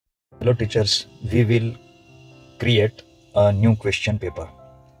Hello teachers, we will create a new question paper.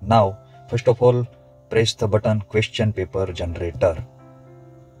 Now, first of all, press the button question paper generator.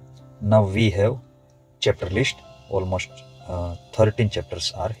 Now we have chapter list, almost 13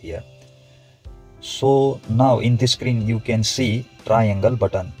 chapters are here. So now in this screen you can see triangle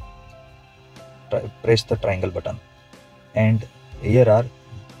button. Press the triangle button and here are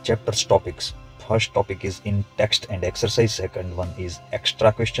chapters topics. First topic is in text and exercise, second one is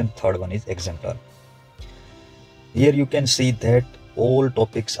extra question, third one is exemplar. Here you can see that all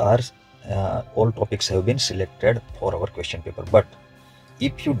topics have been selected for our question paper, but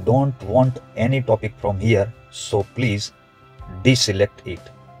if you don't want any topic from here, so please deselect it.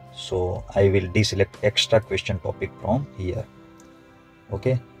 So I will deselect extra question topic from here.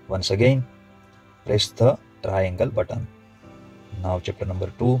 Okay, once again press the triangle button. Now chapter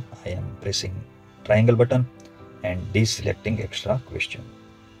number 2, I am pressing triangle button and deselecting extra question.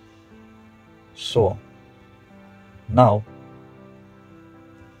 So now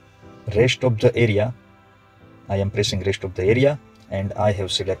rest of the area, I am pressing rest of the area and I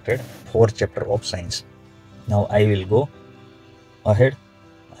have selected 4 chapter of science. Now I will go ahead,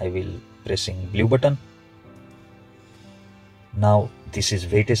 I will pressing blue button. Now this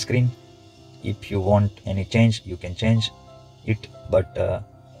is weighted screen. If you want any change, you can change it, but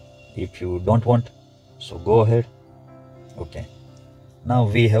if you don't want, so go ahead. Okay, now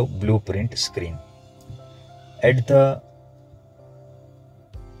we have blueprint screen. At the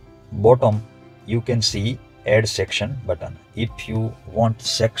bottom you can see add section button. If you want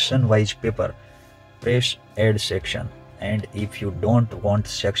section wise paper, press add section, and if you don't want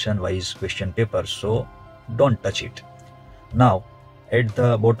section wise question paper, so don't touch it. Now at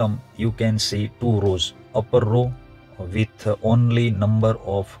the bottom you can see 2 rows, upper row with only number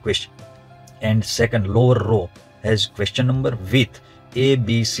of question and second lower row has question number with A,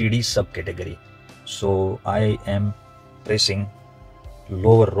 B, C, D subcategory. So I am pressing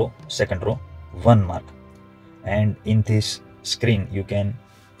lower row, second row, 1 mark, and in this screen you can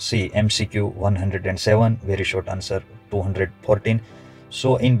see MCQ 107, very short answer 214.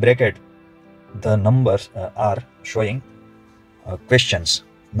 So in bracket the numbers are showing questions,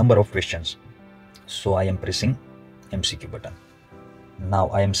 number of questions. So I am pressing MCQ button. Now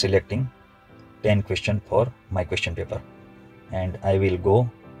I am selecting 10 question for my question paper and I will go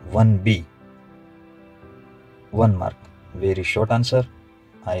 1B, 1 mark, very short answer.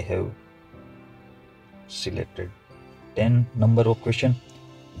 I have selected 10 number of question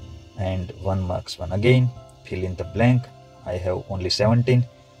and 1 marks, 1 again, fill in the blank. I have only 17,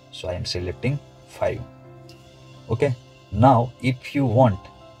 so I am selecting 5. Okay, now if you want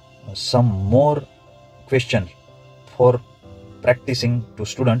some more question for practicing to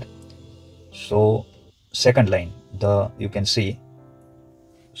student, so second line, you can see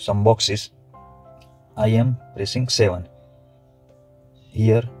some boxes. I am pressing 7,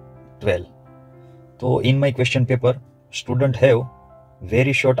 here 12. So in my question paper, student have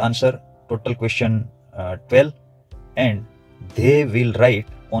very short answer, total question 12, and they will write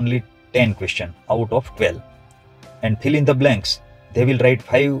only 10 question out of 12, and fill in the blanks, they will write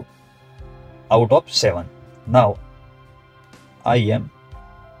 5 out of 7. Now I am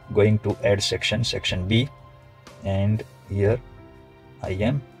going to add section B, and here I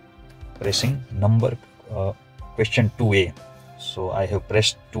am pressing number question 2A. So I have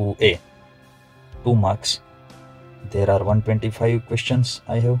pressed 2A, 2 marks. There are 125 questions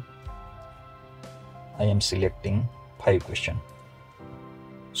I have. I am selecting 5 question.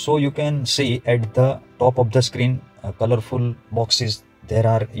 So you can see at the top of the screen colorful boxes. There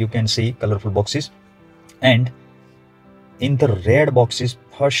are, you can see colorful boxes, and in the red boxes,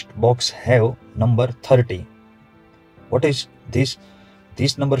 first box have number 30. What is this?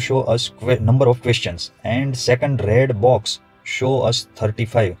 This number show us number of questions, and second red box show us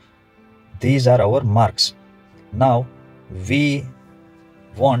 35. These are our marks. Now we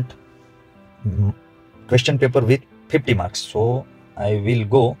want question paper with 50 marks, so I will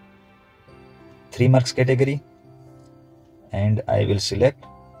go 3 marks category and I will select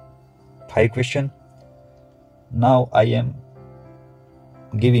 5 question. Now I am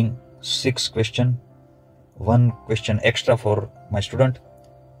giving 6 question, 1 question extra for my student,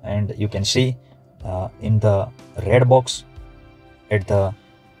 and you can see in the red box at the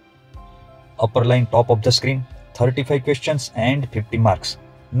upper line top of the screen, 35 questions and 50 marks.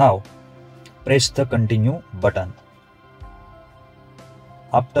 Now press the continue button.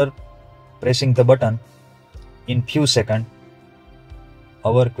 After pressing the button, in few seconds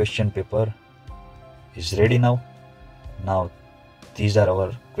our question paper is ready now. Now these are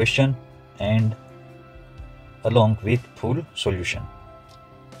our question and along with full solution.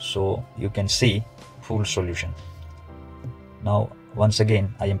 so you can see full solution. Now once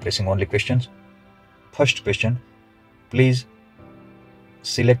again I am pressing only questions. First question, please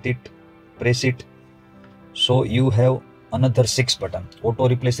select it, press it. So you have another 6 button: auto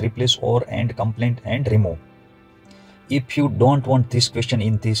replace, replace, or, and, complaint, and remove. If you don't want this question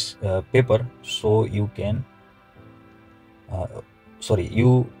in this paper, so you can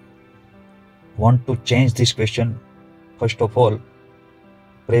you want to change this question, first of all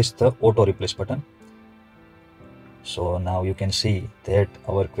press the auto replace button. So now you can see that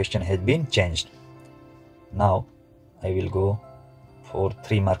our question has been changed. Now I will go for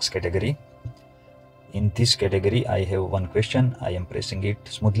 3 marks category. In this category I have one question, I am pressing it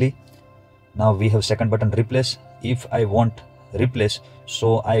smoothly. Now we have second button, replace. If I want replace,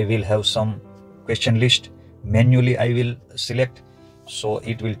 so I will have some question list, manually I will select, so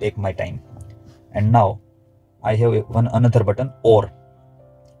it will take my time. And now I have another button, or.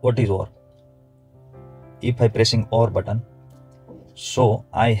 What is or? If I pressing or button, so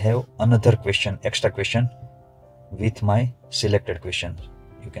I have another question, extra question with my selected question.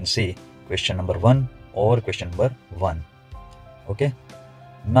 You can see question number 1 or question number 1. Okay,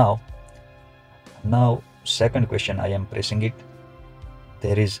 now second question I am pressing it.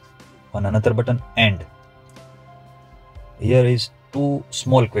 There is another button, and here is 2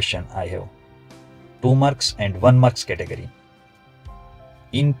 small question I have, 2 marks and 1 marks category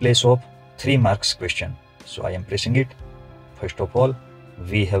in place of 3 marks question. So I am pressing it. First of all,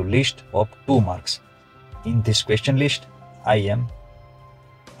 we have list of 2 marks. In this question list, I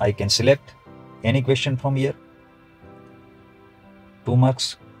can select any question from here. 2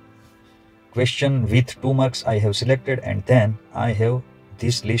 marks question with 2 marks I have selected, and then I have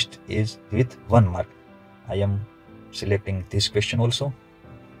this list is with 1 mark. I am selecting this question also,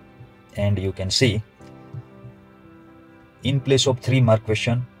 and you can see in place of 3 mark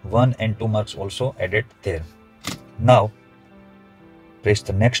question, 1 and 2 marks also added there. Now press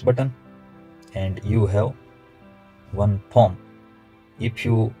the next button, and you have one form. If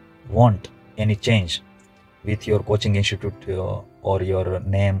you want any change with your coaching institute or your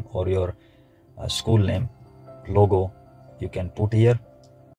name or your school name, logo, you can put here.